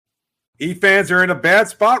Heat fans are in a bad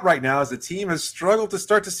spot right now as the team has struggled to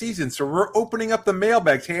start the season, so we're opening up the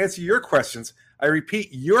mailbag to answer your questions. I repeat,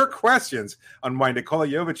 your questions on why Nikola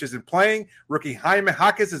Jovic isn't playing, rookie Jaime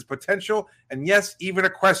Jaquez's potential, and yes, even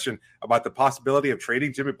a question about the possibility of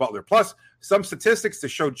trading Jimmy Butler. Plus, some statistics to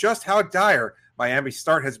show just how dire Miami's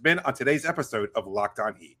start has been on today's episode of Locked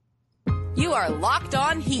On Heat. You are Locked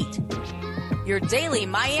On Heat, your daily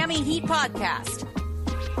Miami Heat podcast.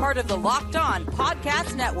 Part of the Locked On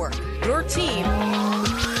Podcast Network, your team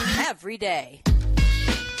every day.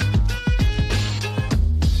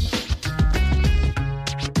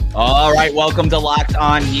 All right, welcome to Locked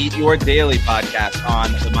On Heat, your daily podcast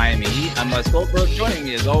on the Miami Heat. I'm Wes Goldberg. Joining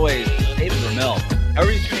me, as always, David Ramil. How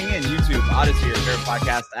are you tuning in? YouTube, Odyssey, your favorite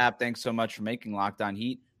podcast app. Thanks so much for making Locked On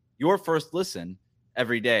Heat your first listen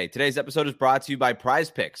every day. Today's episode is brought to you by Prize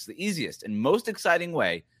Picks, the easiest and most exciting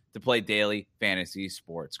way to play daily fantasy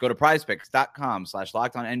sports. Go to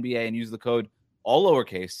prizepicks.com/LockedOnNBA and use the code, all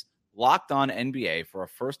lowercase, LockedOnNBA for a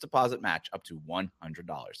first deposit match up to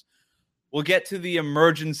 $100. We'll get to the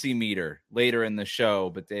emergency meter later in the show,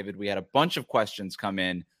 but David, we had a bunch of questions come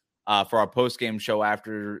in for our post-game show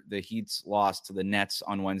after the Heat's loss to the Nets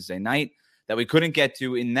on Wednesday night that we couldn't get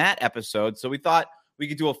to in that episode. So we thought we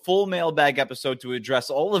could do a full mailbag episode to address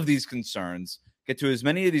all of these concerns, get to as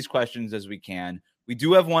many of these questions as we can. We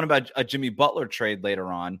do have one about a Jimmy Butler trade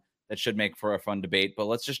later on that should make for a fun debate, but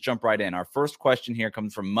let's just jump right in. Our first question here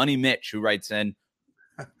comes from Money Mitch, who writes in,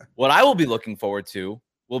 what I will be looking forward to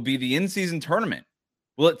will be the in-season tournament.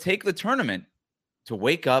 Will it take the tournament to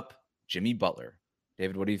wake up Jimmy Butler?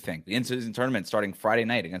 David, what do you think? The in-season tournament starting Friday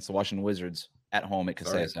night against the Washington Wizards at home at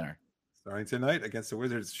Kaseya Center. Starting tonight against the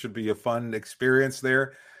Wizards should be a fun experience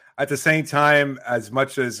there. At the same time, as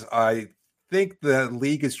much as I think the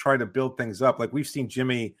league is trying to build things up, like we've seen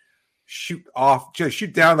Jimmy shoot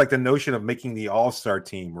down like the notion of making the all-star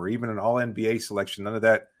team or even an all-NBA selection. None of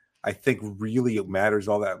that, I think, really matters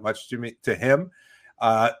all that much to him.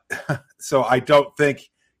 So I don't think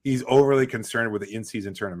he's overly concerned with the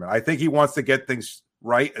in-season tournament. I think he wants to get things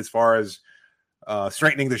right as far as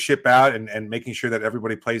straightening the ship out and making sure that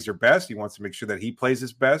everybody plays their best. He wants to make sure that he plays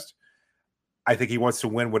his best. I think he wants to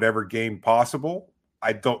win whatever game possible.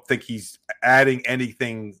 I don't think he's adding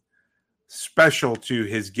anything special to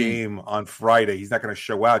his game on Friday. He's not going to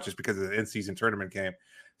show out just because of the in-season tournament game.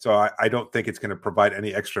 So I don't think it's going to provide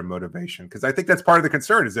any extra motivation, because I think that's part of the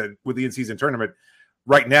concern is that with the in-season tournament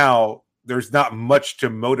right now, there's not much to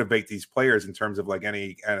motivate these players in terms of like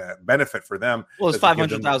any benefit for them. Well, it's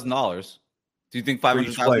 $500,000. Do you think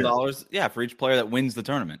 $500,000? Yeah, for each player that wins the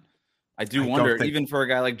tournament. I wonder, even for a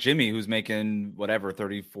guy like Jimmy, who's making whatever,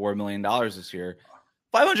 $34 million this year,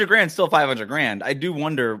 $500,000 still $500,000. I do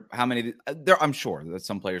wonder how many there. I'm sure that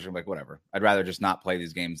some players are like, whatever, I'd rather just not play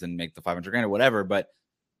these games than make the $500,000 or whatever. But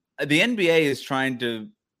the NBA is trying to.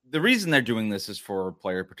 The reason they're doing this is for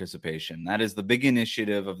player participation. That is the big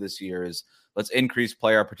initiative of this year. Is let's increase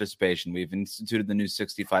player participation. We've instituted the new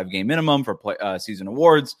 65-game minimum for season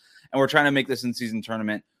awards, and we're trying to make this in-season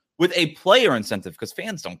tournament with a player incentive, because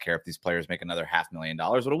fans don't care if these players make another $500,000.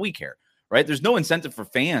 What do we care? Right? There's no incentive for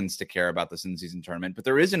fans to care about this in-season tournament, but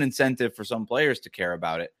there is an incentive for some players to care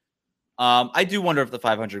about it. I do wonder if the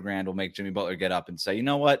 $500,000 will make Jimmy Butler get up and say, you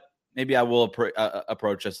know what? Maybe I will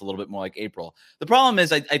approach this a little bit more like April. The problem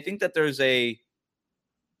is I think that there's a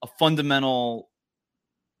fundamental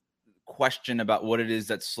question about what it is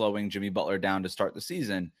that's slowing Jimmy Butler down to start the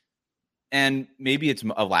season. And maybe it's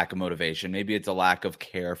a lack of motivation. Maybe it's a lack of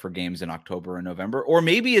care for games in October and November. Or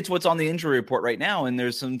maybe it's what's on the injury report right now, and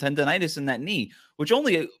there's some tendonitis in that knee, which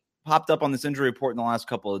only popped up on this injury report in the last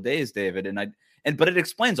couple of days, David. But it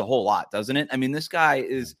explains a whole lot, doesn't it? I mean, this guy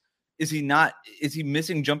is he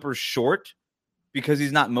missing jumpers short because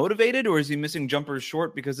he's not motivated, or is he missing jumpers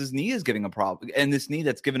short because his knee is giving a problem? And this knee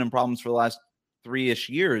that's given him problems for the last 3-ish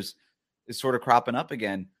years is sort of cropping up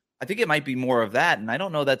again. I think it might be more of that. And I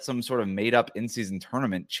don't know that some sort of made up in-season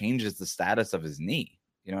tournament changes the status of his knee.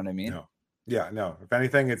 You know what I mean? No. Yeah, no. If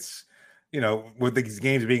anything, it's, with these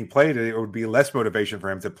games being played, it would be less motivation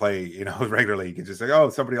for him to play, regularly. You can just say,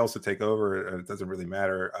 oh, somebody else will take over. It doesn't really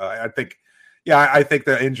matter. I think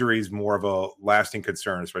the injury is more of a lasting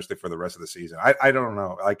concern, especially for the rest of the season. I don't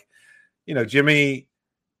know. Like, Jimmy,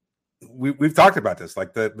 we've talked about this.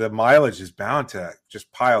 Like the mileage is bound to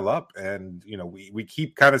just pile up. And, we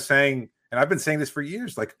keep kind of saying, and I've been saying this for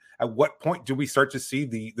years, like at what point do we start to see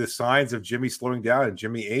the signs of Jimmy slowing down and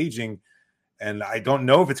Jimmy aging? And I don't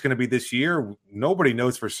know if it's going to be this year. Nobody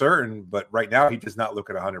knows for certain, but right now he does not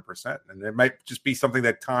look at 100%. And it might just be something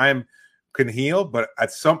that time can heal. But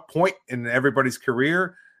at some point in everybody's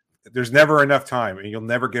career, there's never enough time, and you'll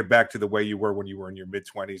never get back to the way you were when you were in your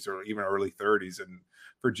mid-20s or even early 30s. And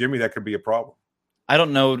for Jimmy, that could be a problem. I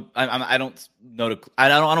don't know. I don't know. I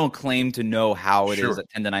don't claim to know how it is that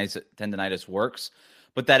tendonitis works,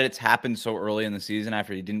 but that it's happened so early in the season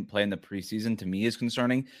after he didn't play in the preseason, to me, is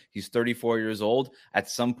concerning. He's 34 years old. At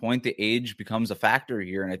some point, the age becomes a factor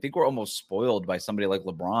here, and I think we're almost spoiled by somebody like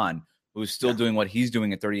LeBron, who's still doing what he's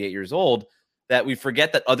doing at 38 years old. That we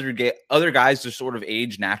forget that other guys just sort of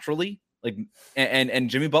age naturally. Like, and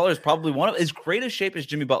Jimmy Butler is probably one of as great a shape as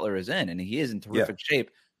Jimmy Butler is in, and he is in terrific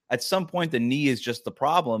shape. At some point, the knee is just the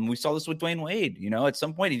problem. We saw this with Dwayne Wade. At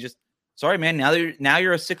some point, he just, sorry, man, now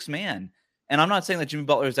you're a sixth man. And I'm not saying that Jimmy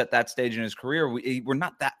Butler is at that stage in his career. We're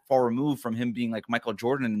not that far removed from him being like Michael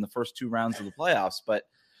Jordan in the first 2 rounds of the playoffs. But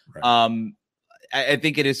I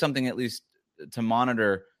think it is something at least to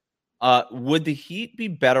monitor. Would the Heat be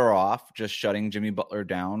better off just shutting Jimmy Butler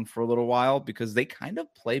down for a little while? Because they kind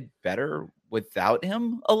of play better without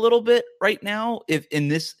him a little bit right now.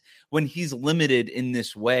 When he's limited in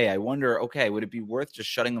this way, I wonder, okay, would it be worth just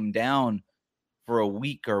shutting him down for a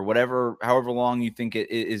week or however long you think it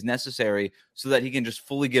is necessary so that he can just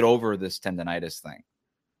fully get over this tendonitis thing?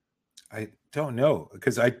 I don't know,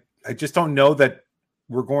 because I just don't know that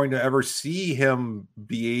we're going to ever see him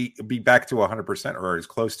be back to 100% or as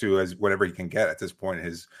close to as whatever he can get at this point in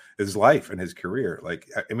his life and his career. Like,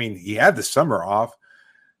 I mean, he had the summer off,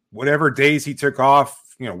 whatever days he took off,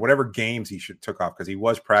 whatever games he took off, because he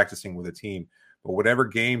was practicing with a team, but whatever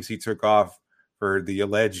games he took off for the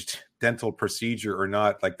alleged dental procedure or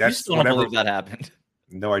not, like that's you still don't believe that happened.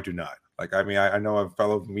 No, I do not. Like, I mean, I know a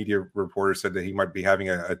fellow media reporter said that he might be having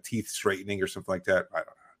a teeth straightening or something like that. I don't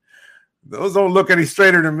know. Those don't look any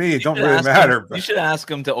straighter to me. It don't really matter. You should ask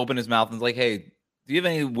him to open his mouth and like, hey, do you have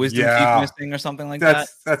any wisdom teeth missing or something like that?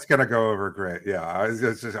 That's gonna go over great. Yeah,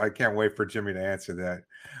 I can't wait for Jimmy to answer that.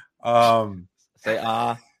 Say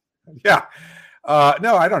yeah.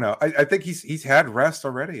 No, I don't know. I think he's had rest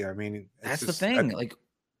already. I mean, that's the thing. Like,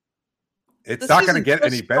 it's not going to get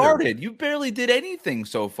any better. You barely did anything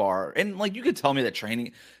so far, and like you could tell me that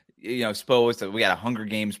training, Spo that we got a Hunger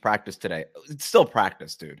Games practice today. It's still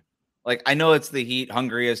practice, dude. Like, I know it's the Heat,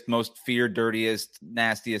 hungriest, most feared, dirtiest,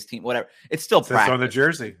 nastiest team, whatever. It's still practice. It's on the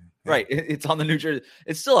jersey. Yeah. Right. It's on the New Jersey.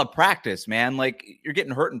 It's still a practice, man. Like, you're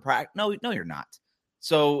getting hurt in practice. No, you're not.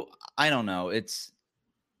 So I don't know. It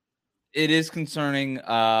is concerning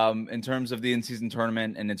in terms of the in-season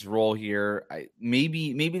tournament and its role here.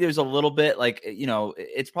 Maybe there's a little bit like,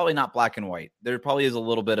 it's probably not black and white. There probably is a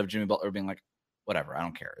little bit of Jimmy Butler being like, whatever, I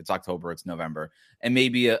don't care. It's October, it's November. And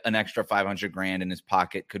maybe an extra $500,000 in his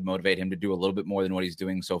pocket could motivate him to do a little bit more than what he's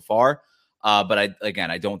doing so far. But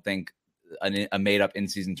I don't think a made-up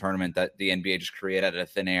in-season tournament that the NBA just created out of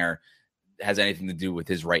thin air has anything to do with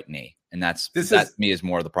his right knee. And that to me is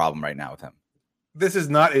more of the problem right now with him. This is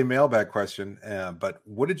not a mailbag question, but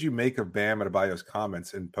what did you make of Bam Adebayo's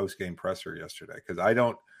comments in post-game presser yesterday? Because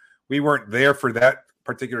we weren't there for that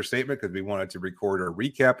particular statement because we wanted to record a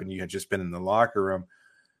recap and you had just been in the locker room.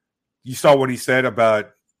 You saw what he said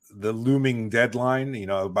about the looming deadline,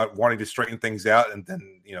 about wanting to straighten things out. And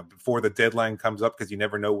then, before the deadline comes up, because you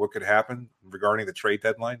never know what could happen regarding the trade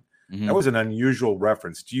deadline. Mm-hmm. That was an unusual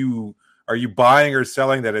reference. Are you buying or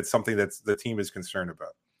selling that it's something that the team is concerned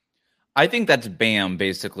about? I think that's Bam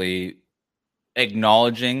basically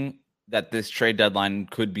acknowledging that this trade deadline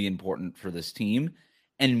could be important for this team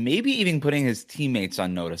and maybe even putting his teammates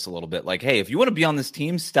on notice a little bit. Like, hey, if you want to be on this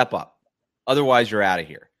team, step up. Otherwise, you're out of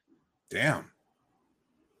here. Damn.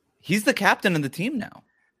 He's the captain of the team now.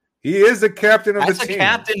 He is the captain of the team. That's a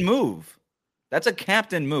captain move. That's a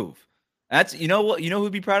captain move. That's, what?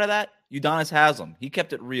 Who'd be proud of that? Udonis Haslem. He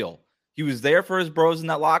kept it real. He was there for his bros in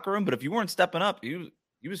that locker room, but if you weren't stepping up,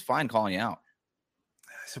 he was fine calling you out.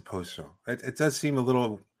 I suppose so. It does seem a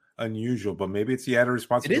little unusual, but maybe it's the added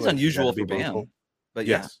responsibility. It is unusual for Bam, but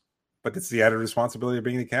yes, but it's the added responsibility of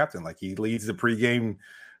being the captain. Like, he leads the pregame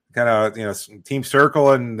kind of team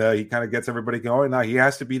circle, and he kind of gets everybody going. Now he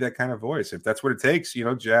has to be that kind of voice if that's what it takes.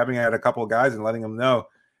 Jabbing at a couple of guys and letting them know,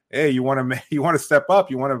 hey, you want to step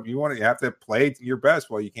up. You have to play your best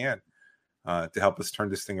while you can to help us turn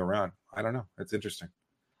this thing around. I don't know. It's interesting.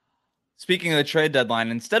 Speaking of the trade deadline,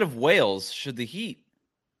 instead of whales, should the Heat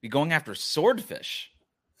be going after swordfish?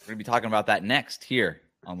 We're going to be talking about that next here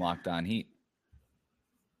on Locked On Heat.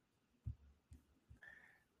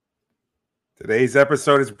 Today's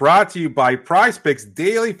episode is brought to you by PrizePicks,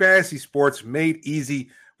 daily fantasy sports made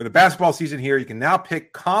easy. With the basketball season here, you can now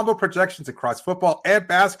pick combo projections across football and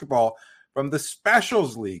basketball from the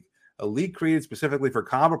Specials League, a league created specifically for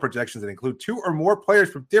combo projections that include 2 or more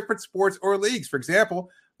players from different sports or leagues. For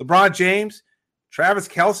example, LeBron James, Travis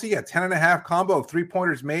Kelce, a 10.5 combo of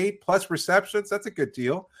 3-pointers made plus receptions. That's a good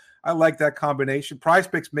deal. I like that combination. Prize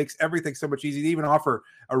Picks makes everything so much easier. They even offer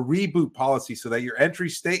a reboot policy so that your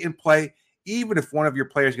entries stay in play even if one of your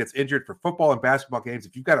players gets injured for football and basketball games.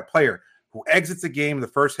 If you've got a player who exits a game in the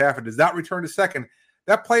first half and does not return to second,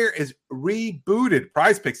 that player is rebooted.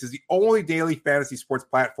 Prize Picks is the only daily fantasy sports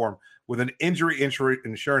platform with an injury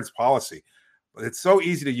insurance policy. It's so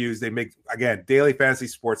easy to use. They make, again, daily fantasy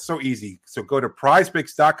sports so easy. So go to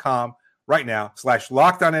prizepicks.com right now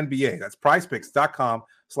 /LockedOnNBA. That's prizepicks.com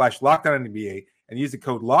 /LockedOnNBA and use the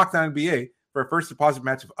code LockedOnNBA for a first deposit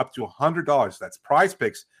match of up to $100. That's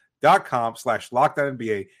prizepicks.com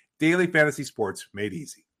 /LockedOnNBA. Daily fantasy sports made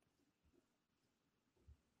easy.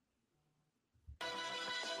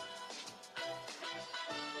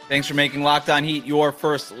 Thanks for making Locked On Heat your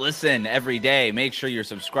first listen every day. Make sure you're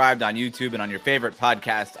subscribed on YouTube and on your favorite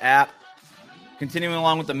podcast app. Continuing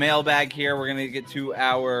along with the mailbag here, we're going to get to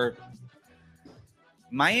our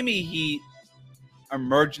Miami Heat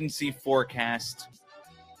emergency forecast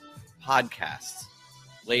podcast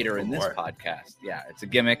later in this podcast. Yeah, it's a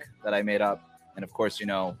gimmick that I made up. And of course, you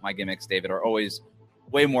know, my gimmicks, David, are always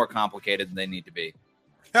way more complicated than they need to be.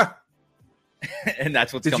 And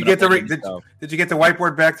that's what's coming up. Did you get the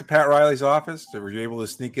whiteboard back to Pat Riley's office? Were you able to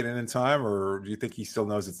sneak it in time, or do you think he still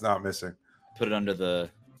knows it's not missing? I put it under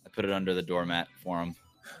the doormat for him.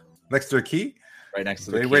 Next to a key? Right next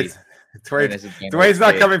to the key. Dwayne's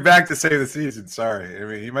not coming back to save the season. Sorry. I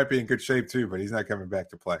mean, he might be in good shape too, but he's not coming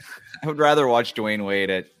back to play. I would rather watch Dwayne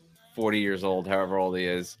Wade at 40 years old, however old he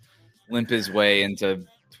is, limp his way into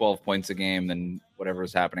 12 points a game than whatever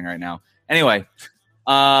is happening right now. Anyway,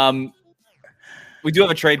 we do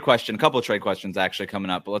have a couple of trade questions actually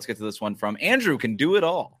coming up, but let's get to this one from Andrew Can Do It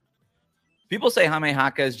All. People say Jaime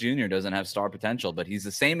Jaquez Jr. doesn't have star potential, but he's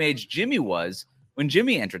the same age Jimmy was when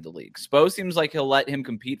Jimmy entered the league. Spo seems like he'll let him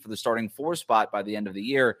compete for the starting 4 spot by the end of the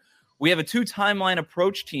year. We have a 2-timeline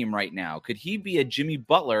approach team right now. Could he be a Jimmy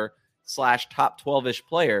Butler / top 12-ish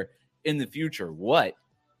player in the future? What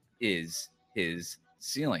is his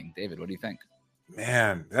ceiling? David, what do you think?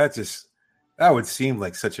 Man, that would seem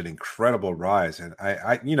like such an incredible rise. And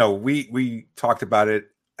we talked about it,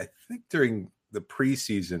 I think, during the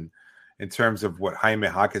preseason in terms of what Jaime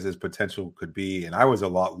Jaquez's potential could be. And I was a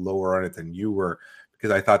lot lower on it than you were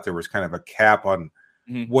because I thought there was kind of a cap on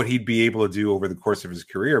what he'd be able to do over the course of his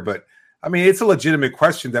career. But I mean, it's a legitimate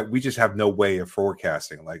question that we just have no way of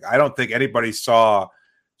forecasting. Like, I don't think anybody saw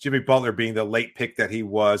Jimmy Butler being the late pick that he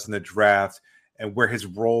was in the draft and where his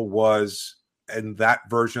role was in that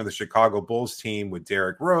version of the Chicago Bulls team with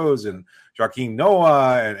Derrick Rose and Joakim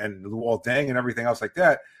Noah and Luol Deng and everything else like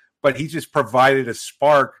that. But he just provided a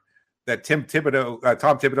spark that Tom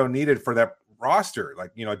Thibodeau needed for that roster,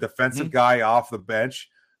 like, a defensive guy off the bench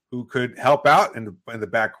who could help out in the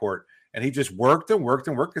backcourt. And he just worked and worked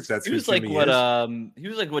and worked. Because that's he was like what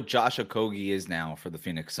Josh Okogie is now for the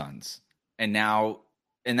Phoenix Suns. And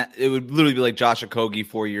that it would literally be like Josh Okogie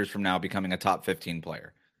 4 years from now becoming a top 15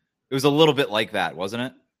 player. It was a little bit like that, wasn't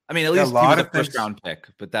it? I mean, at least he was a first-round pick,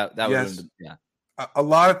 but that was a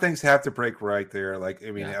lot of things have to break right there. Like,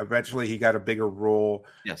 I mean, eventually he got a bigger role,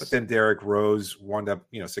 but then Derrick Rose wound up,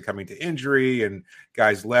 succumbing to injury, and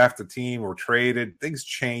guys left the team or traded. Things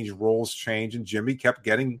change, roles change, and Jimmy kept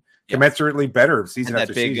getting commensurately better season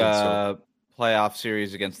after season. That big playoff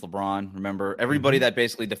series against LeBron. Remember, everybody that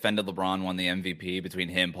basically defended LeBron won the MVP between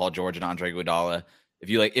him, Paul George, and Andre Iguodala.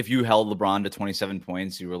 If you held LeBron to 27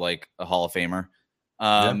 points, you were like a Hall of Famer.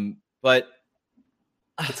 But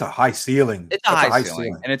it's a high ceiling. It's a high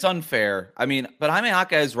ceiling, and it's unfair. I mean, but Jaime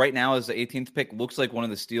Jaquez right now as the 18th pick looks like one of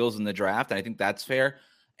the steals in the draft, and I think that's fair.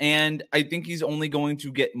 And I think he's only going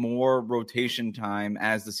to get more rotation time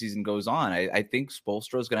as the season goes on. I think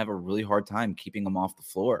Spoelstra is going to have a really hard time keeping him off the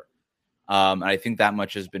floor. And I think that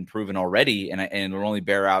much has been proven already, and it'll only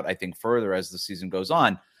bear out, I think, further as the season goes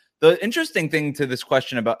on. The interesting thing to this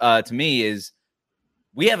question about to me is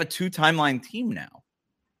we have a 2-timeline team now.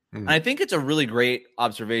 And I think it's a really great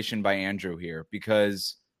observation by Andrew here,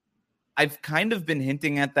 because I've kind of been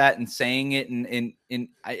hinting at that and saying it in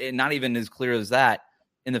not even as clear as that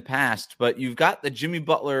in the past. But you've got the Jimmy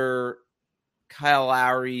Butler, Kyle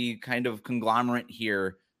Lowry kind of conglomerate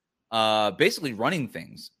here, basically running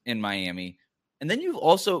things in Miami. And then you've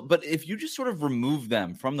also, but if you just sort of remove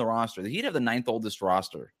them from the roster, the Heat have the 9th oldest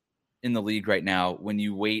roster in the league right now when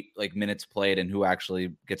you weight like minutes played and who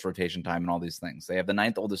actually gets rotation time and all these things. They have the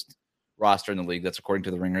 9th oldest roster in the league. That's according to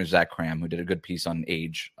the Ringer, Zach Cram, who did a good piece on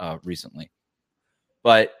age recently.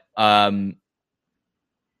 But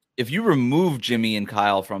if you remove Jimmy and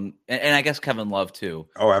Kyle from, and I guess Kevin Love too,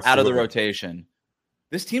 out of the rotation,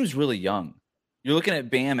 this team's really young. You're looking at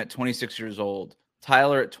Bam at 26 years old,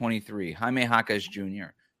 Tyler at 23, Jaime Jaquez Jr.,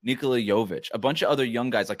 Nikola Jovic, a bunch of other young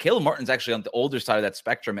guys. Like Caleb Martin's actually on the older side of that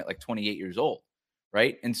spectrum at like 28 years old,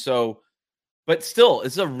 right? And so, but still,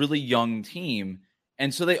 it's a really young team.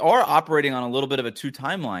 And so they are operating on a little bit of a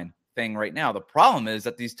 2-timeline thing right now. The problem is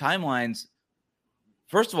that these timelines,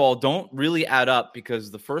 first of all, don't really add up because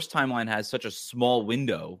the first timeline has such a small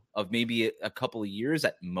window of maybe a couple of years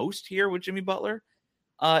at most here with Jimmy Butler,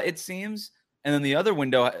 it seems. And then the other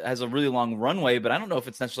window has a really long runway, but I don't know if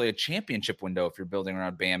it's necessarily a championship window if you're building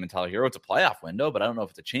around Bam and Tyler Hero. It's a playoff window, but I don't know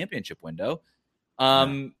if it's a championship window.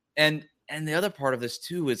 And the other part of this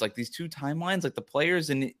too is like these two timelines, like the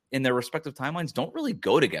players in their respective timelines don't really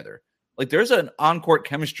go together. Like there's an on-court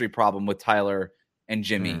chemistry problem with Tyler and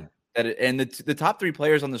Jimmy. And the top three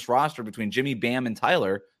players on this roster between Jimmy, Bam, and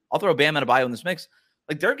Tyler, I'll throw Bam and Adebayo in this mix.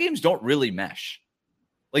 Like their games don't really mesh.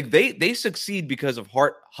 Like they succeed because of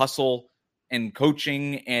heart, hustle, and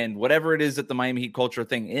coaching and whatever it is that the Miami Heat culture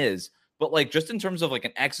thing is. But like just in terms of like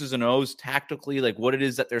an X's and O's tactically, like what it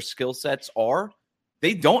is that their skill sets are,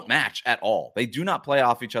 they don't match at all. They do not play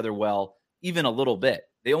off each other well, even a little bit.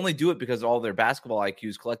 They only do it because all their basketball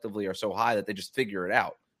IQs collectively are so high that they just figure it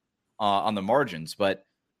out on the margins. But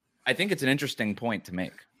I think it's an interesting point to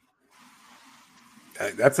make.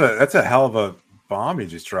 That's a hell of a bomb you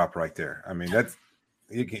just dropped right there. I mean, that's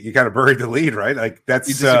you got to bury the lead, right? Like that's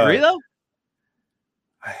you disagree though.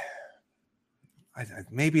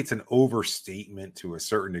 Maybe it's an overstatement to a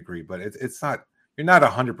certain degree, but it's not. You're not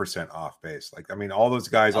 100% off base. Like I mean, all those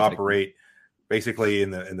guys operate basically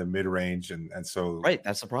in the mid range, and so right.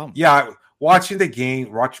 That's the problem. Yeah, watching the game,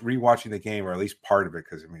 rewatching the game, or at least part of it,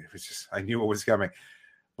 because I mean, it was just I knew what was coming.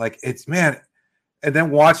 Like it's man. And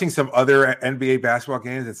then watching some other NBA basketball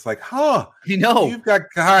games, it's like, you've got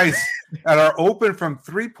guys that are open from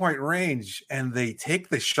 3-point range and they take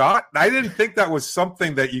the shot. I didn't think that was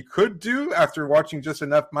something that you could do after watching just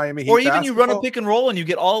enough Miami Heat or even basketball. You run a pick and roll and you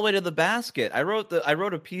get all the way to the basket. I wrote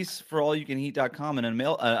a piece for allyoucanheat.com and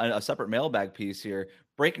a separate mailbag piece here,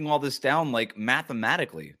 breaking all this down like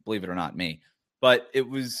mathematically, believe it or not, me. But it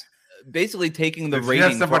was basically taking the rating.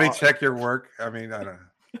 Have somebody check your work? I mean, I don't know.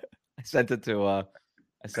 I sent it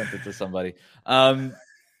to somebody.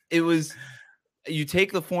 It was you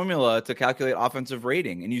take the formula to calculate offensive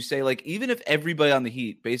rating and you say like even if everybody on the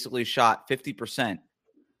Heat basically shot 50%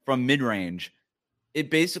 from mid-range, it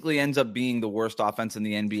basically ends up being the worst offense in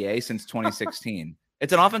the NBA since 2016.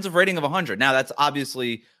 It's an offensive rating of 100. Now that's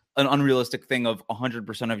obviously an unrealistic thing of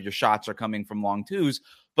 100% of your shots are coming from long twos,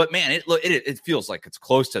 but man, it feels like it's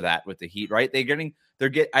close to that with the Heat, right?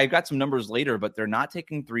 I got some numbers later, but they're not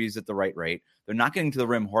taking threes at the right rate. They're not getting to the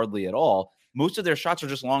rim hardly at all. Most of their shots are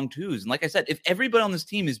just long twos. And like I said, if everybody on this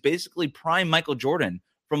team is basically prime Michael Jordan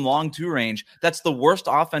from long two range, that's the worst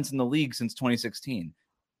offense in the league since 2016.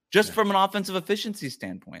 Just from an offensive efficiency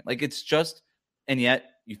standpoint. Like it's just, and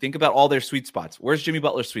yet you think about all their sweet spots. Where's Jimmy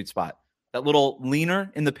Butler's sweet spot? That little leaner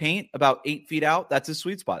in the paint, about 8 feet out, that's his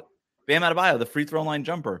sweet spot. Bam Adebayo, the free throw line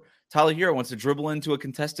jumper. Tyler Hero wants to dribble into a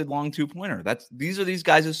contested long two-pointer. These are these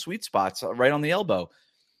guys' sweet spots right on the elbow.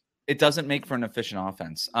 It doesn't make for an efficient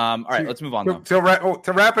offense. All right, let's move on. To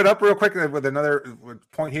wrap it up real quick with another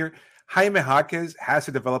point here, Jaime Jaquez has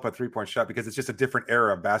to develop a three-point shot because it's just a different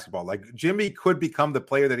era of basketball. Like Jimmy could become the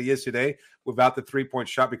player that he is today without the three-point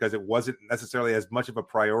shot because it wasn't necessarily as much of a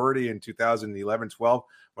priority in 2011-12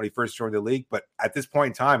 when he first joined the league. But at this point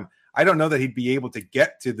in time, I don't know that he'd be able to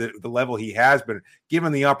get to the level he has been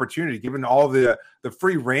given the opportunity, given all the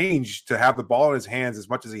free range to have the ball in his hands as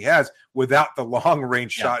much as he has without the long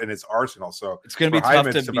range shot in his arsenal. So it's going to be tough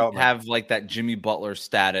to have like that Jimmy Butler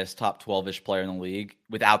status, top 12-ish player in the league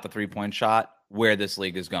without the 3-point shot where this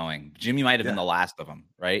league is going. Jimmy might have been the last of them.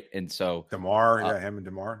 Right. And so DeMar, him and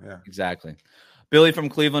DeMar. Yeah, exactly. Billy from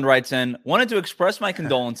Cleveland writes in, wanted to express my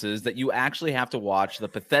condolences that you actually have to watch the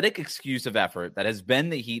pathetic excuse of effort that has been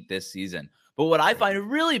the Heat this season. But what I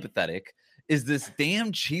find really pathetic is this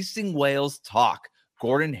damn chasing whales talk.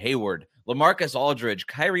 Gordon Hayward, LaMarcus Aldridge,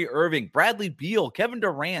 Kyrie Irving, Bradley Beal, Kevin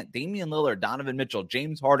Durant, Damian Lillard, Donovan Mitchell,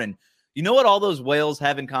 James Harden. You know what all those whales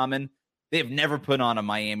have in common? They have never put on a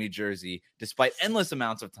Miami jersey, despite endless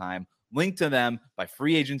amounts of time linked to them by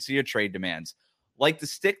free agency or trade demands. Like to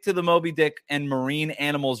stick to the Moby Dick and marine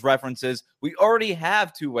animals references, we already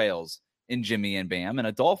have 2 whales in Jimmy and Bam and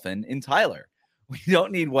a dolphin in Tyler. We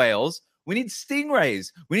don't need whales. We need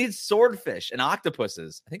stingrays. We need swordfish and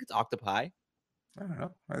octopuses. I think it's octopi. I don't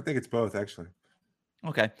know. I think it's both, actually.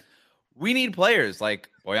 Okay. We need players like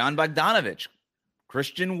Bojan Bogdanovic,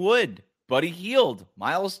 Christian Wood, Buddy Hield,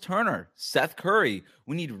 Miles Turner, Seth Curry.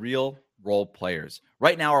 We need real role players.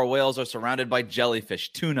 Right now, our whales are surrounded by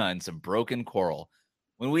jellyfish, tuna, and some broken coral.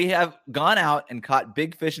 When we have gone out and caught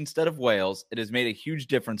big fish instead of whales, it has made a huge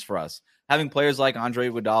difference for us. Having players like Andre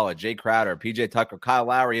Iguodala, Jay Crowder, PJ Tucker, Kyle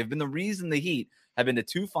Lowry have been the reason the Heat have been to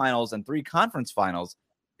 2 finals and 3 conference finals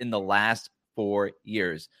in the last 4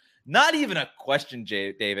 years. Not even a question,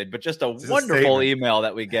 David, but just a wonderful email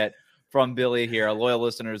that we get from Billy here, a loyal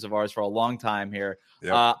listeners of ours for a long time here.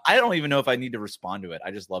 Yep. I don't even know if I need to respond to it.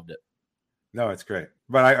 I just loved it. No, it's great.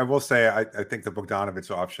 But I will say, I think the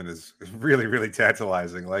Bogdanovich option is really, really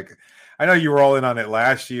tantalizing. Like, I know you were all in on it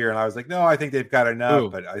last year, and I was like, no, I think they've got enough. Ooh.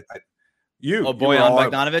 But on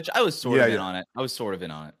Bogdanovich? I was sort of in on it. I want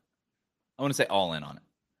to say all in on it.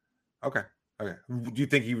 Okay. Do you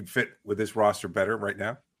think he would fit with this roster better right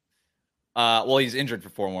now? Well, he's injured for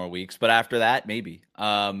 4 more weeks, but after that, maybe.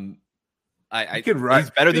 He's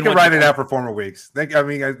better than ride it out for 4 more weeks.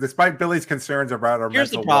 Despite Billy's concerns about our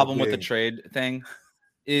here's the problem with the trade thing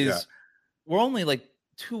is we're only like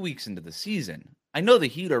 2 weeks into the season. I know the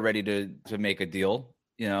Heat are ready to make a deal,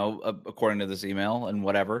 according to this email and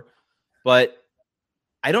whatever, but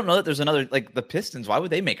I don't know that there's another, like the Pistons. Why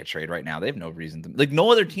would they make a trade right now? They have no reason to. Like,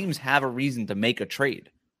 no other teams have a reason to make a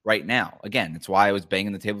trade right now. Again, it's why I was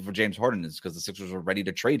banging the table for James Harden, is because the Sixers were ready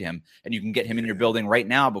to trade him, and you can get him in your building right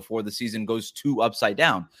now before the season goes too upside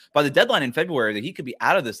down. By the deadline in February, that he could be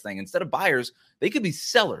out of this thing. Instead of buyers, they could be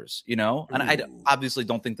sellers, And I obviously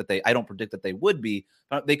don't think that I don't predict that they would be,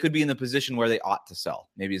 but they could be in the position where they ought to sell,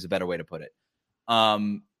 maybe is a better way to put it.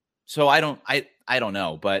 So I don't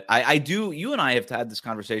know, but I do. You and I have had this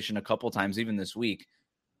conversation a couple times, even this week.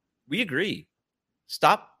 We agree.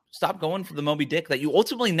 Stop going for the Moby Dick that you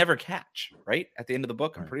ultimately never catch, right? At the end of the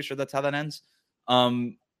book. I'm pretty sure that's how that ends.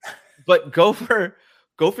 But go for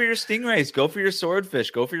your stingrays, go for your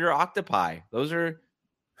swordfish, go for your octopi. Those are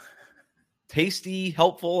tasty,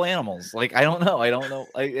 helpful animals. Like, I don't know.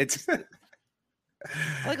 Like, it's I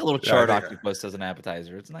like a little charred octopus as an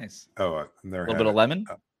appetizer. It's nice. Oh, never. A little bit of lemon.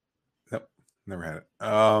 Nope, never had it.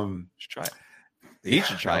 Should try it. He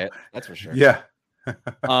should try it. That's for sure. Yeah.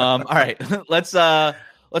 All right. Let's talk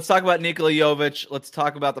about Nikola Jovic. Let's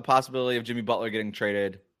talk about the possibility of Jimmy Butler getting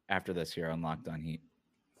traded after this here on Locked On Heat.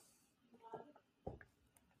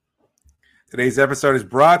 Today's episode is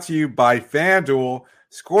brought to you by FanDuel.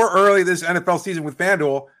 Score early this NFL season with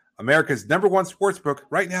FanDuel, America's #1 sportsbook.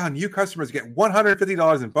 Right now, new customers get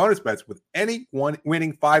 $150 in bonus bets with any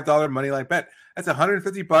winning $5 moneyline bet. That's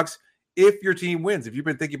 $150 if your team wins. If you've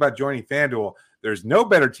been thinking about joining FanDuel, there's no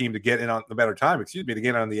better team to get in on to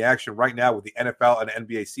get on the action right now with the NFL and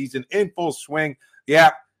NBA season in full swing. The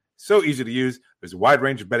app, so easy to use. There's a wide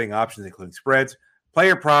range of betting options, including spreads,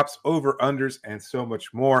 player props, over-unders, and so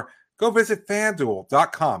much more. Go visit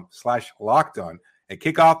FanDuel.com/lockedon and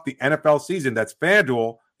kick off the NFL season. That's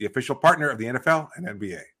FanDuel, the official partner of the NFL and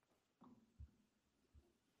NBA.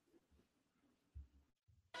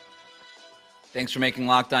 Thanks for making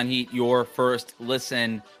Locked On Heat your first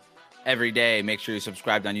listen every day. Make sure you're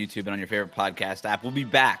subscribed on YouTube and on your favorite podcast app. We'll be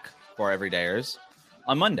back for our everydayers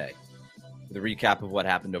on Monday with a recap of what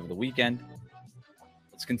happened over the weekend.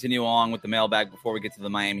 Let's continue along with the mailbag before we get to the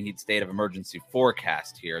Miami Heat state of emergency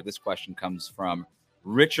forecast here. This question comes from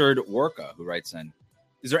Richard Worka, who writes in,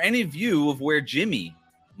 is there any view of where Jimmy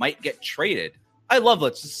might get traded?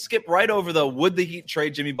 Let's just skip right over the would the Heat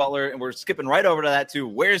trade Jimmy Butler, and we're skipping right over to that too.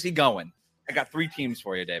 Where's he going? I got 3 teams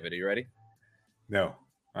for you, David. Are you ready? No.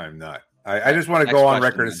 I'm not. I just want to go on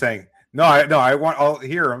record as saying I'll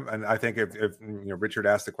hear him, and I think if Richard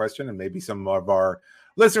asked the question, and maybe some of our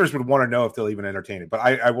listeners would want to know if they'll even entertain it. But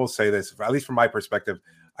I will say this, at least from my perspective,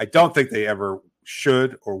 I don't think they ever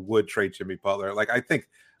should or would trade Jimmy Butler. Like, I think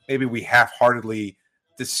maybe we half-heartedly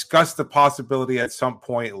discussed the possibility at some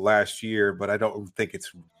point last year, but I don't think it's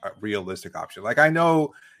a realistic option. Like, I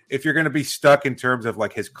know if you're going to be stuck in terms of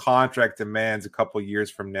like his contract demands a couple years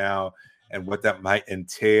from now, and what that might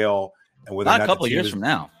entail, and whether not a couple of years from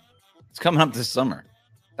now. It's coming up this summer.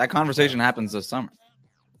 That conversation happens this summer.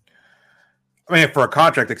 I mean, for a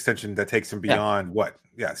contract extension that takes him beyond what?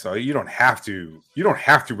 Yeah, so you don't have to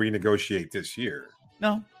renegotiate this year.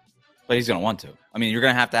 No, but he's going to want to. I mean, you're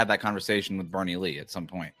going to have that conversation with Bernie Lee at some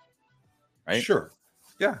point, right? Sure.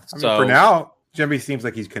 Yeah. I mean, for now, Jimmy seems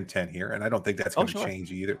like he's content here, and I don't think that's going to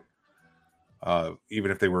change either.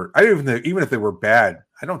 Even if they were bad,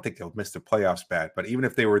 I don't think they'll miss the playoffs bad. But even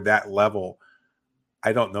if they were that level,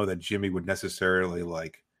 I don't know that Jimmy would necessarily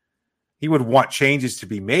he would want changes to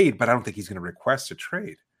be made, but I don't think he's going to request a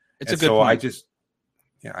trade. It's a good point. I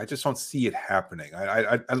just don't see it happening.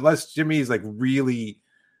 I unless Jimmy is like really,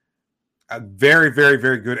 a very, very,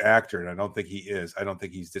 very good actor, and I don't think he is. I don't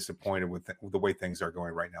think he's disappointed with the way things are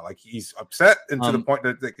going right now. Like he's upset and to the point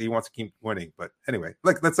that he wants to keep winning. But anyway,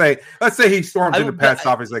 like let's say he storms into Pat's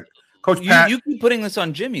office, like Coach Pat. You keep putting this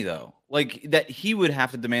on Jimmy though, like that he would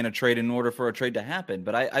have to demand a trade in order for a trade to happen.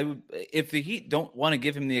 But I if the Heat don't want to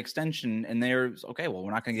give him the extension, and there's okay, well,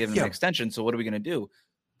 we're not going to give him an extension. So what are we going to do?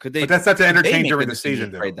 Could they? But that's not to entertain during the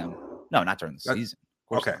season. Trade them? No, not during the season.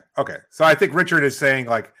 Okay. So I think Richard is saying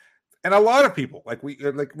like. And a lot of people,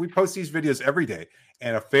 we post these videos every day,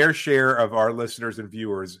 and a fair share of our listeners and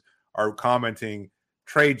viewers are commenting,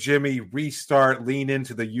 trade Jimmy, restart, lean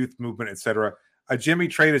into the youth movement, etc. A Jimmy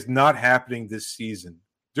trade is not happening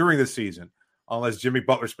during the season, unless Jimmy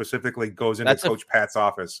Butler specifically goes into Coach Pat's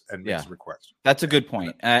office and makes a request. That's a good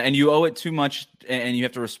point. And you owe it too much, and you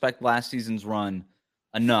have to respect last season's run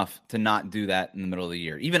enough to not do that in the middle of the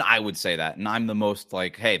year. Even I would say that, and I'm the most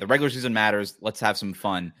like, hey, the regular season matters. Let's have some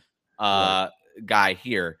fun. Guy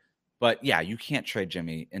here, but yeah, you can't trade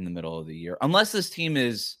Jimmy in the middle of the year unless this team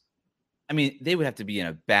is. I mean, they would have to be in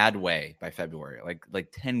a bad way by February, like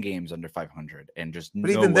 10 games under 500, and just. But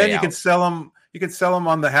even then, you can sell them. You can sell them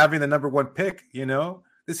on having the number one pick. You know,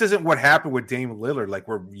 this isn't what happened with Dame Lillard. Like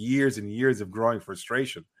we're years and years of growing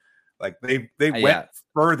frustration. Like they went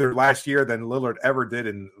further last year than Lillard ever did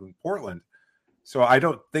in Portland. So I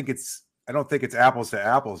don't think it's apples to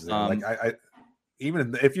apples there.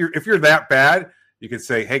 Even if you're that bad, you could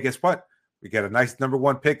say, hey, guess what? We got a nice number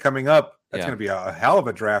one pick coming up. That's going to be a hell of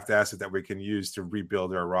a draft asset that we can use to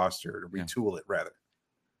rebuild our roster, to retool it rather.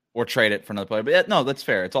 Or trade it for another player. But yeah, no, that's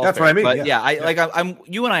fair. It's all that's fair. What I mean. But I'm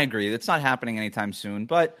you and I agree. It's not happening anytime soon.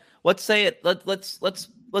 But let's say it.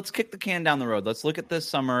 Let's kick the can down the road. Let's look at this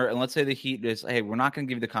summer and let's say the Heat is, hey, we're not going to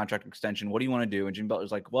give you the contract extension. What do you want to do? And Jimmy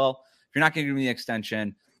Butler's like, well, if you're not going to give me the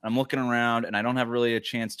extension, I'm looking around and I don't have really a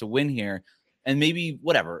chance to win here. And maybe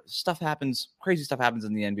whatever stuff happens, crazy stuff happens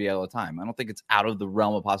in the NBA all the time. I don't think it's out of the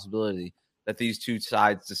realm of possibility that these two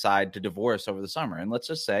sides decide to divorce over the summer. And let's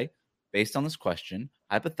just say, based on this question,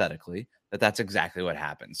 hypothetically, that's exactly what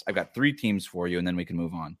happens. I've got 3 teams for you, and then we can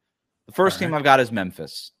move on. The first team I've got is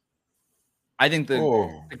Memphis. I think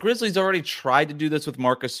the Grizzlies already tried to do this with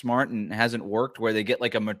Marcus Smart and it hasn't worked, where they get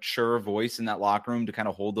like a mature voice in that locker room to kind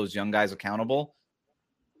of hold those young guys accountable.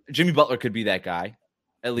 Jimmy Butler could be that guy,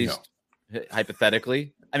 at least.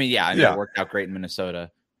 Hypothetically, I mean, it worked out great in Minnesota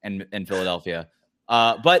and Philadelphia.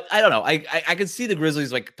 But I don't know. I could see the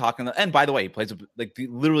Grizzlies like talking. And by the way, he plays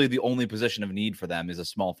literally the only position of need for them is a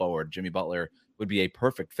small forward. Jimmy Butler would be a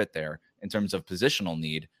perfect fit there in terms of positional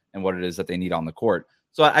need and what it is that they need on the court.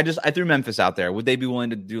 So I threw Memphis out there. Would they be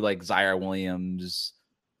willing to do like Zaire Williams,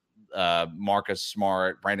 Marcus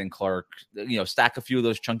Smart, Brandon Clark, stack a few of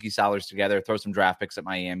those chunky salaries together, throw some draft picks at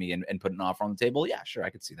Miami and put an offer on the table? Yeah, sure. I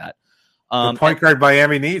could see that. The point guard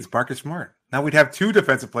Miami needs, Marcus Smart. Now we'd have 2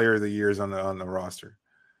 defensive player of the years on the roster.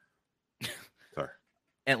 Sorry.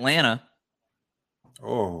 Atlanta.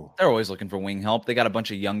 Oh. They're always looking for wing help. They got a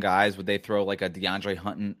bunch of young guys. Would they throw like a DeAndre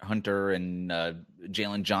Hunter and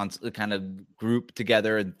Jalen Johnson kind of group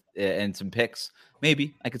together and some picks?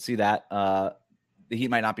 Maybe. I could see that. The Heat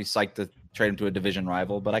might not be psyched to trade him to a division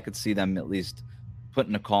rival, but I could see them at least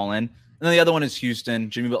putting a call in. And then the other one is Houston.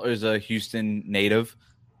 Jimmy Butler is a Houston native.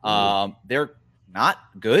 They're not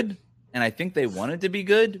good, and I think they wanted to be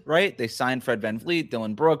good, right? They signed Fred VanVleet,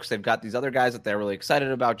 Dylan Brooks. They've got these other guys that they're really excited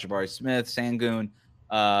about, Jabari Smith, Sangoon,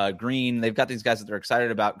 Green. They've got these guys that they're excited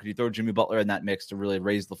about. Could you throw Jimmy Butler in that mix to really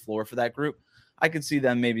raise the floor for that group? I could see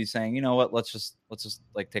them maybe saying, you know what, let's just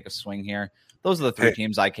like take a swing here. Those are the 3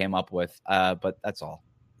 teams I came up with, but that's all.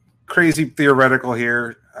 Crazy theoretical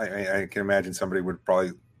here. I can imagine somebody would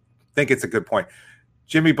probably think it's a good point.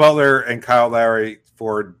 Jimmy Butler and Kyle Lowry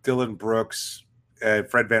for Dylan Brooks,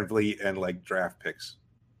 Fred VanVleet, and like draft picks.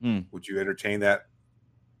 Would you entertain that?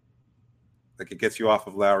 Like it gets you off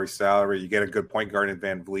of Lowry's salary. You get a good point guard in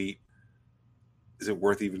VanVleet. Is it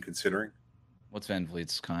worth even considering? What's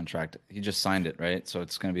VanVleet's contract? He just signed it, right? So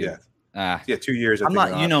it's going to be 2 years. I'm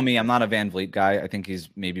not. You know me. I'm not a VanVleet guy. I think he's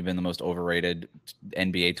maybe been the most overrated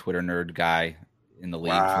NBA Twitter nerd guy in the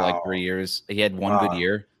league for like 3 years. He had one good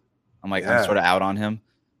year. I'm sort of out on him.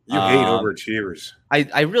 You hate overachievers.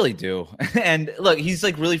 I really do. And look, he's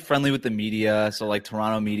like really friendly with the media. So like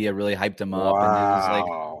Toronto media really hyped him up. And it was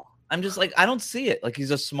like, I'm just like, I don't see it. Like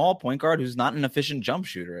he's a small point guard who's not an efficient jump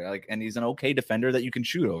shooter. Like, and he's an okay defender that you can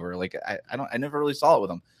shoot over. Like I never really saw it with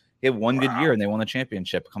him. He had one good year and they won the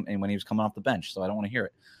championship and when he was coming off the bench. So I don't want to hear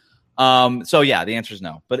it. So yeah, the answer is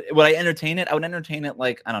no. But would I entertain it? I would entertain it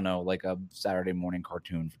like, I don't know, like a Saturday morning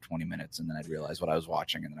cartoon for 20 minutes. And then I'd realize what I was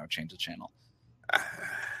watching and then I would change the channel.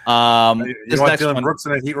 You want Dylan Brooks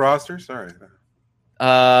in a Heat roster? Sorry.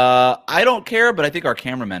 I don't care, but I think our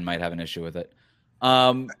cameramen might have an issue with it.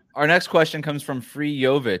 Our next question comes from Free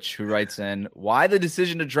Jovic, who writes in, why the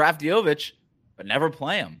decision to draft Jovic but never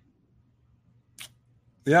play him?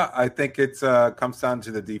 Yeah, I think it comes down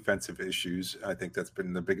to the defensive issues. I think that's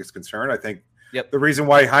been the biggest concern. I think the reason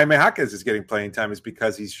why Jaime Jaquez is getting playing time is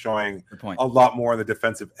because he's showing a lot more on the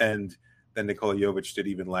defensive end than Nikola Jovic did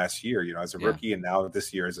even last year, as a rookie, and now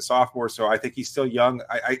this year as a sophomore. So I think he's still young.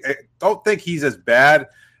 I don't think he's as bad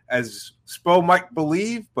as Spo might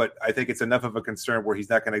believe, but I think it's enough of a concern where he's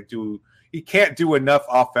not going to do – he can't do enough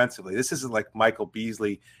offensively. This isn't like Michael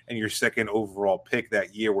Beasley and your second overall pick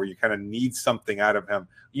that year where you kind of need something out of him.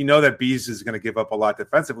 You know that Beasley is going to give up a lot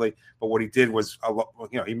defensively, but what he did was,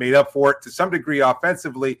 he made up for it to some degree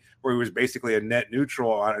offensively, where he was basically a net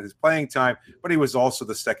neutral on his playing time, but he was also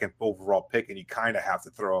the second overall pick, and you kind of have to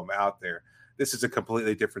throw him out there. This is a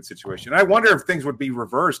completely different situation. I wonder if things would be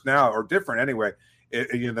reversed now, or different anyway,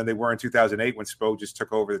 than they were in 2008 when Spo just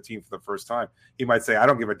took over the team for the first time. He might say, I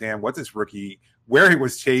don't give a damn what this rookie, where he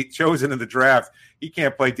was chosen in the draft. He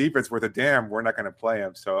can't play defense worth a damn. We're not going to play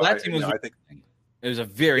him. So I think it was a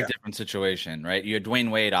very different situation, right? You had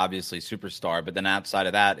Dwayne Wade, obviously superstar, but then outside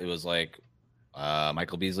of that, it was like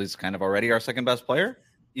Michael Beasley's kind of already our second best player,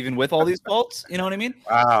 even with all these faults. You know what I mean?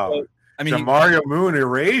 Wow. So, I mean, Jamario Moon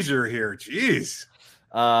erasure here. Jeez.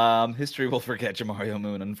 History will forget Jamario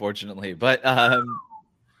Moon, unfortunately. But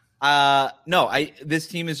this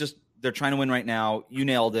team is just, they're trying to win right now. You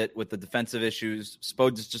nailed it with the defensive issues.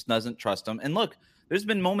 Spo just doesn't trust them. And look, there's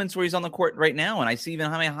been moments where he's on the court right now, and I see even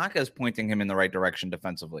Jaime Jaquez pointing him in the right direction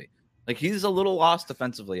defensively. Like, he's a little lost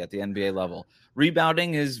defensively at the NBA level.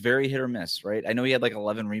 Rebounding is very hit or miss, right? I know he had like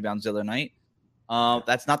 11 rebounds the other night.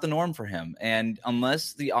 That's not the norm for him. And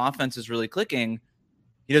unless the offense is really clicking,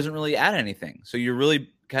 he doesn't really add anything. So you're really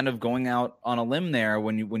kind of going out on a limb there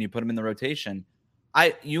when you put him in the rotation.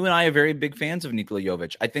 You and I are very big fans of Nikola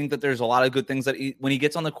Jovic. I think that there's a lot of good things that when he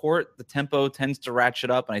gets on the court, the tempo tends to ratchet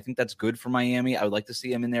up, and I think that's good for Miami. I would like to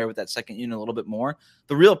see him in there with that second unit a little bit more.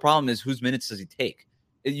 The real problem is, whose minutes does he take?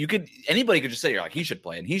 Anybody could just say, you're like, he should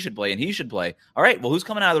play, and he should play, and he should play. All right, well, who's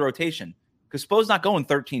coming out of the rotation? Because Spo's not going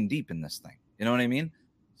 13 deep in this thing. You know what I mean?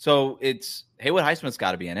 So it's Haywood Highsmith's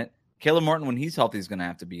got to be in it. Caleb Martin, when he's healthy, is going to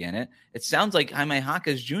have to be in it. It sounds like Jaime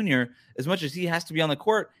Jaquez Jr., as much as he has to be on the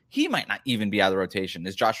court, he might not even be out of the rotation.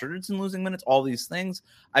 Is Josh Richardson losing minutes? All these things.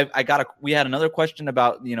 We had another question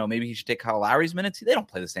about, maybe he should take Kyle Lowry's minutes. They don't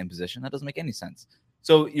play the same position. That doesn't make any sense.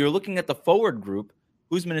 So you're looking at the forward group.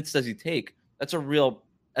 Whose minutes does he take? That's a real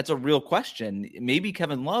question. Maybe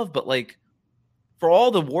Kevin Love, but like, for all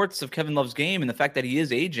the warts of Kevin Love's game and the fact that he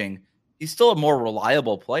is aging, he's still a more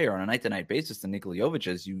reliable player on a night-to-night basis than Nikola Jovic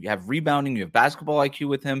is. You have rebounding, you have basketball IQ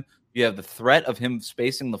with him, you have the threat of him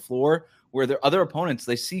spacing the floor, where their other opponents,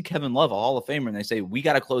 they see Kevin Love, a Hall of Famer, and they say, we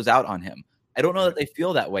got to close out on him. I don't know that they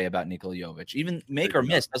feel that way about Nikola Jovic. Even make or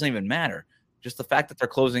miss doesn't even matter. Just the fact that they're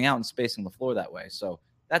closing out and spacing the floor that way. So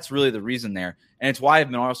that's really the reason there. And it's why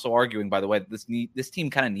I've been also arguing, by the way, this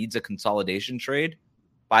team kind of needs a consolidation trade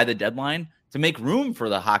by the deadline to make room for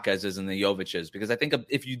the Jaquez's and the Jovic's, because I think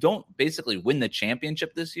if you don't basically win the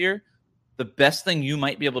championship this year, the best thing you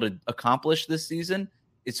might be able to accomplish this season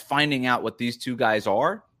is finding out what these two guys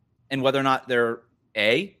are and whether or not they're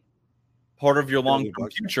A, part of your long-term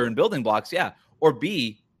future and building blocks, or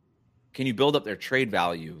B, can you build up their trade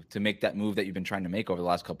value to make that move that you've been trying to make over the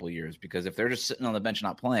last couple of years? Because if they're just sitting on the bench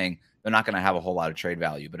not playing, they're not going to have a whole lot of trade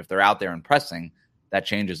value. But if they're out there and pressing, that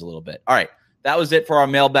changes a little bit. All right. That was it for our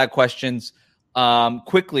mailbag questions.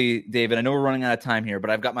 Quickly, David, I know we're running out of time here,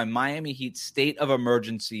 but I've got my Miami Heat state of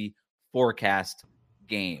emergency forecast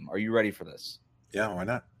game. Are you ready for this? Yeah, why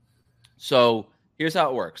not? So here's how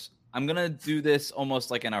it works. I'm going to do this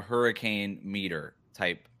almost like in a hurricane meter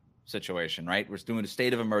type situation, right? We're doing a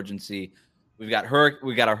state of emergency. We've got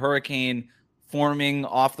a hurricane forming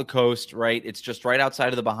off the coast, right? It's just right outside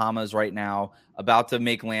of the Bahamas right now, about to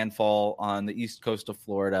make landfall on the east coast of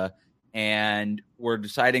Florida. And we're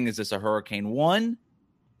deciding, is this a Hurricane 1?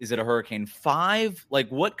 Is it a Hurricane 5? Like,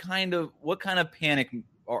 what kind of panic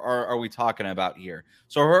are we talking about here?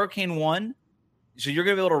 So Hurricane 1, so you're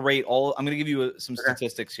going to be able to rate all. I'm going to give you some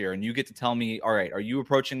statistics here, and you get to tell me, all right, are you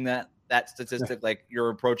approaching that statistic like you're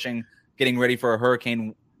approaching getting ready for a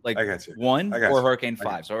Hurricane like 1 or Hurricane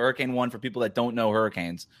 5? So Hurricane 1, for people that don't know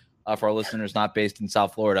hurricanes, for our listeners not based in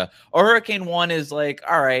South Florida, or Hurricane 1 is like,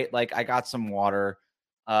 all right, like I got some water.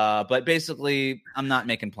 But basically, I'm not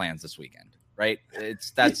making plans this weekend, right?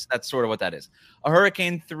 That's sort of what that is. A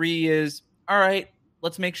Hurricane 3 is, all right,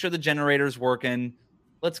 let's make sure the generator's working.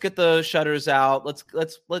 Let's get the shutters out. Let's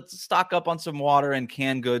stock up on some water and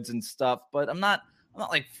canned goods and stuff. But I'm not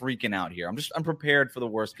like freaking out here. I'm prepared for the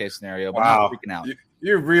worst case scenario, but wow. I'm not freaking out.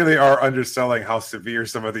 You really are underselling how severe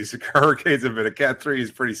some of these hurricanes have been. A Cat 3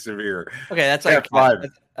 is pretty severe. Okay, that's like Cat 5.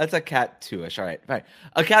 That's a Cat 2-ish. All right.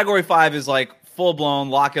 A Category 5 is like full blown,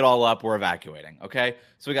 lock it all up, we're evacuating. Okay,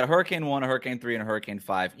 so we got a Hurricane 1, a Hurricane 3, and a Hurricane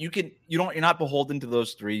 5. You're not beholden to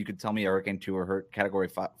those three. You could tell me a Hurricane 2 or Category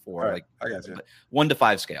 4, right, like I got you. 1 to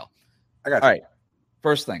 5 scale. I got you. All right.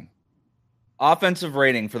 First thing, offensive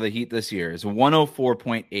rating for the Heat this year is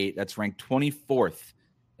 104.8. That's ranked 24th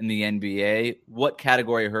in the NBA. What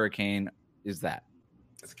category of hurricane is that?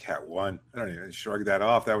 It's a Cat 1. I don't even shrug that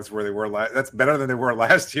off. That was where they were last. That's better than they were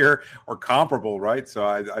last year or comparable, right? So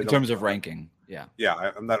in terms of ranking, yeah,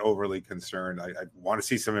 I'm not overly concerned. I want to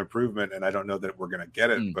see some improvement, and I don't know that we're going to get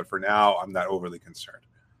it. But for now, I'm not overly concerned.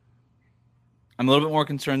 I'm a little bit more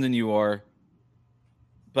concerned than you are,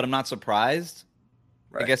 but I'm not surprised.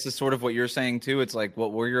 Right. I guess it's sort of what you're saying too. It's like,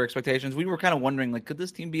 what were your expectations? We were kind of wondering, like, could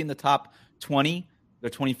this team be in the top 20? They're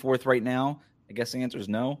 24th right now. I guess the answer is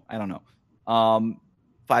no. I don't know.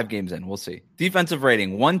 5 games in, we'll see. Defensive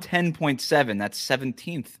rating 110.7. That's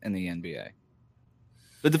 17th in the NBA.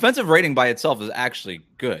 The defensive rating by itself is actually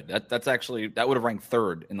good. That would have ranked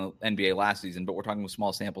 3rd in the NBA last season, but we're talking with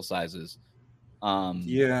small sample sizes. 5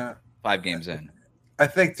 games in. I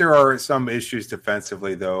think there are some issues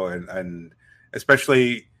defensively though, and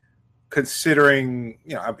especially considering,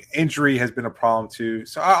 injury has been a problem too.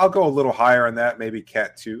 So I'll go a little higher on that, maybe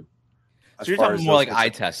Cat 2. So you're talking more like eye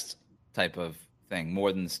test type of thing,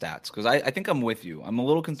 more than the stats. Because I think I'm with you. I'm a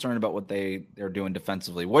little concerned about what they're doing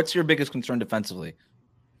defensively. What's your biggest concern defensively?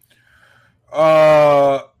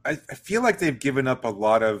 I feel like they've given up a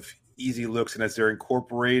lot of easy looks, and as they're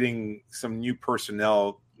incorporating some new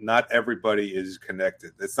personnel, not everybody is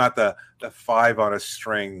connected. It's not the 5 on a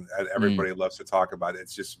string that everybody loves to talk about.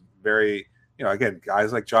 It's just very, again,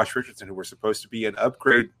 guys like Josh Richardson, who were supposed to be an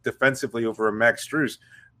upgrade defensively over a Max Strus,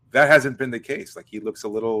 that hasn't been the case. Like, he looks a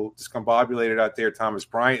little discombobulated out there. Thomas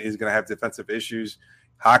Bryant is going to have defensive issues.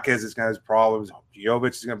 Jaquez is going to have his problems. Jovic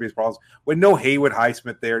is going to be his problems. With no Haywood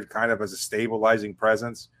Highsmith there, kind of as a stabilizing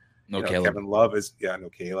presence. No Caleb. Kevin Love no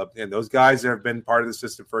Caleb. And those guys have been part of the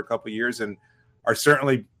system for a couple of years and are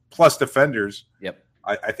certainly plus defenders. Yep.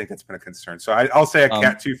 I think that's been a concern. So I'll say a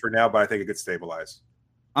Cat 2 for now, but I think it could stabilize.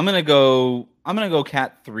 I'm gonna go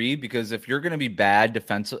Cat 3 because if you're gonna be bad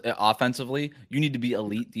offensively, you need to be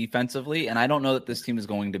elite defensively, and I don't know that this team is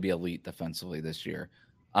going to be elite defensively this year.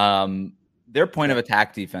 Their point of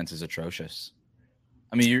attack defense is atrocious.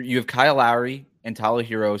 I mean, you have Kyle Lowry and Tyler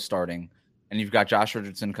Hero starting, and you've got Josh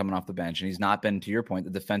Richardson coming off the bench, and he's not been, to your point,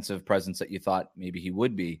 the defensive presence that you thought maybe he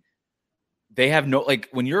would be. They have no,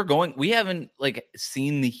 we haven't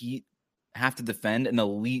seen the Heat have to defend an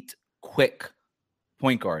elite, quick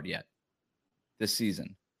point guard yet this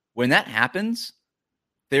season. When that happens,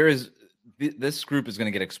 this group is going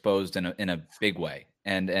to get exposed in a big way,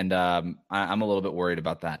 and I'm a little bit worried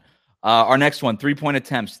about that. Our next one, 3-point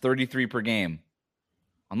attempts, 33 per game,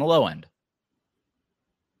 on the low end.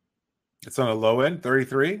 It's on the low end,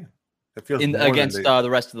 33. It feels against the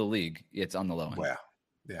rest of the league. It's on the low end. Wow.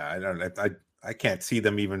 Yeah, I can't see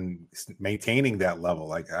them even maintaining that level.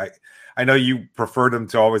 Like, I know you prefer them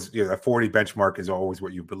to always, a 40 benchmark is always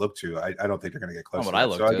what you look to. I don't think they're going to get close. What I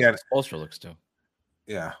look to. Again, Ulster looks to.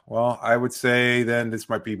 Yeah. Well, I would say then this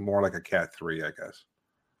might be more like a Cat 3, I guess.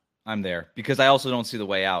 I'm there because I also don't see the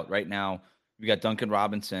way out right now. We got Duncan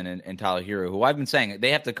Robinson and Tyler Hero, who I've been saying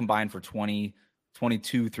they have to combine for 22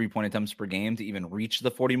 3-point attempts per game to even reach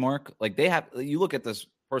the 40 mark. Like, you look at this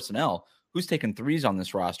personnel, who's taking threes on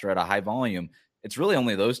this roster at a high volume. It's really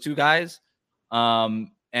only those two guys. And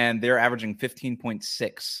they're averaging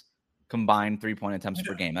 15.6 combined 3-point attempts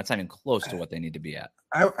per game. That's not even close to what they need to be at.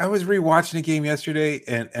 I was rewatching the game yesterday,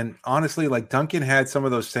 and honestly, like, Duncan had some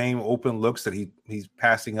of those same open looks that he's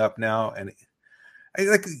passing up now, and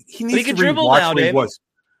he needs to dribble now, where he was.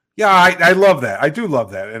 Yeah, I love that. I do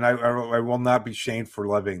love that, and I will not be shamed for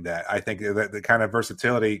loving that. I think that the kind of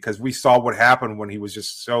versatility, because we saw what happened when he was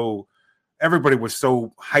just so. Everybody was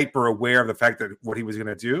so hyper aware of the fact that what he was going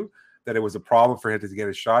to do, that it was a problem for him to get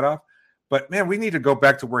his shot off. But man, we need to go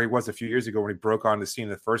back to where he was a few years ago when he broke on the scene in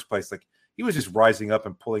the first place. Like, he was just rising up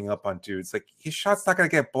and pulling up on dudes. Like, his shot's not going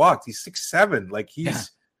to get blocked. He's 6'7". Like, he's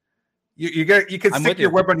you can stick your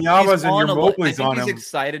Wembanyamas and your Mobleys on him. He's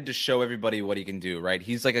excited to show everybody what he can do. Right?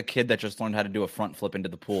 He's like a kid that just learned how to do a front flip into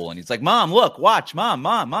the pool, and he's like, "Mom, look, watch, mom,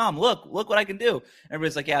 look what I can do." And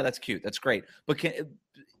everybody's like, "Yeah, that's cute, that's great." But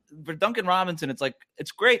for Duncan Robinson, it's like,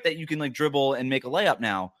 it's great that you can dribble and make a layup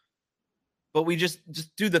now. but we just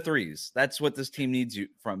do the threes. That's what this team needs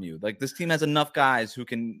from you. Like, this team has enough guys who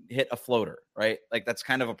can hit a floater, right? Like, that's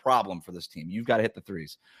kind of a problem for this team. You've got to hit the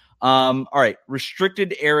threes. All right,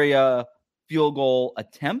 restricted area field goal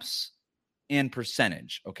attempts and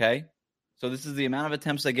percentage, okay? So this is the amount of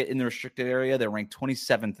attempts they get in the restricted area. They're ranked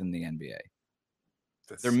 27th in the NBA.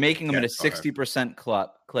 They're making them at a 60%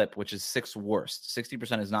 clip, which is sixth worst.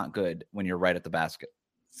 60% is not good when you're right at the basket.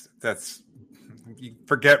 You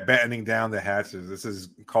forget battening down the hatches. This is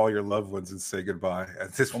call your loved ones and say goodbye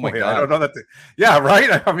at this point. God. I don't know that. Yeah,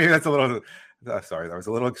 right. I mean, that's a little. Sorry, that was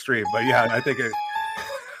a little extreme, but yeah, I think it.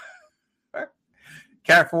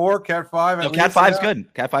 Cat 4, Cat 5. No, Cat 5's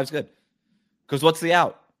good. Cat 5's good. Because what's the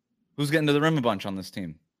out? Who's getting to the rim a bunch on this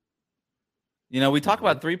team? You know, we talk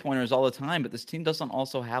about three-pointers all the time, but this team doesn't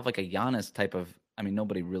also have like a Giannis type of. I mean,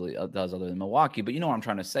 nobody really does other than Milwaukee. But you know what I'm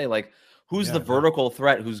trying to say? Like, who's the vertical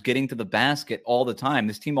threat who's getting to the basket all the time?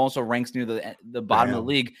 This team also ranks near the bottom of the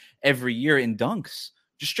league every year in dunks,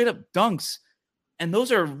 just straight up dunks. And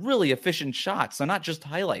those are really efficient shots. They're not just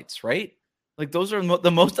highlights, right? Like, those are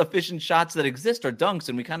the most efficient shots that exist are dunks.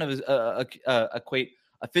 And we kind of equate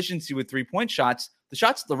efficiency with three-point shots. The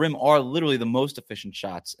shots at the rim are literally the most efficient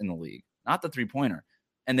shots in the league, not the three-pointer.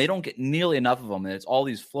 And they don't get nearly enough of them. And it's all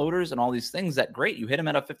these floaters and all these things that, great, you hit them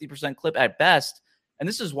at a 50% clip at best. And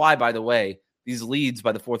this is why, by the way, these leads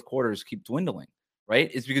by the fourth quarters keep dwindling,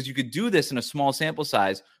 right? It's because you could do this in a small sample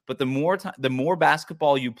size, but the more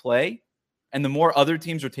basketball you play and the more other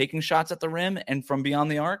teams are taking shots at the rim and from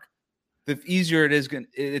beyond the arc, the easier it's going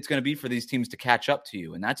to be for these teams to catch up to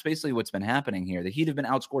you. And that's basically what's been happening here. The Heat have been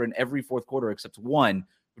outscored in every fourth quarter except one,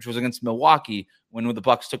 which was against Milwaukee when the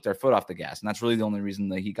Bucks took their foot off the gas. And that's really the only reason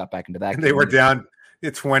that he got back into that and game. They were down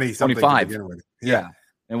 20-something 25. Yeah.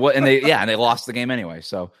 And they lost the game anyway.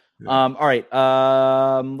 So, all right.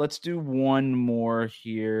 Let's do one more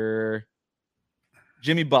here.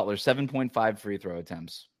 Jimmy Butler, 7.5 free throw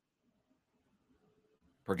attempts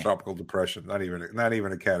per game. Tropical depression, not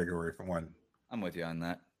even a category for one. I'm with you on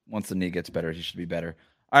that. Once the knee gets better, he should be better.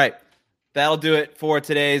 All right. That'll do it for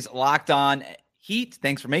today's Locked On Heat.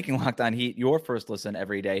 Thanks for making Locked On Heat your first listen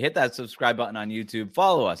every day. Hit that subscribe button on YouTube.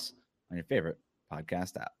 Follow us on your favorite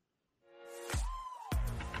podcast app.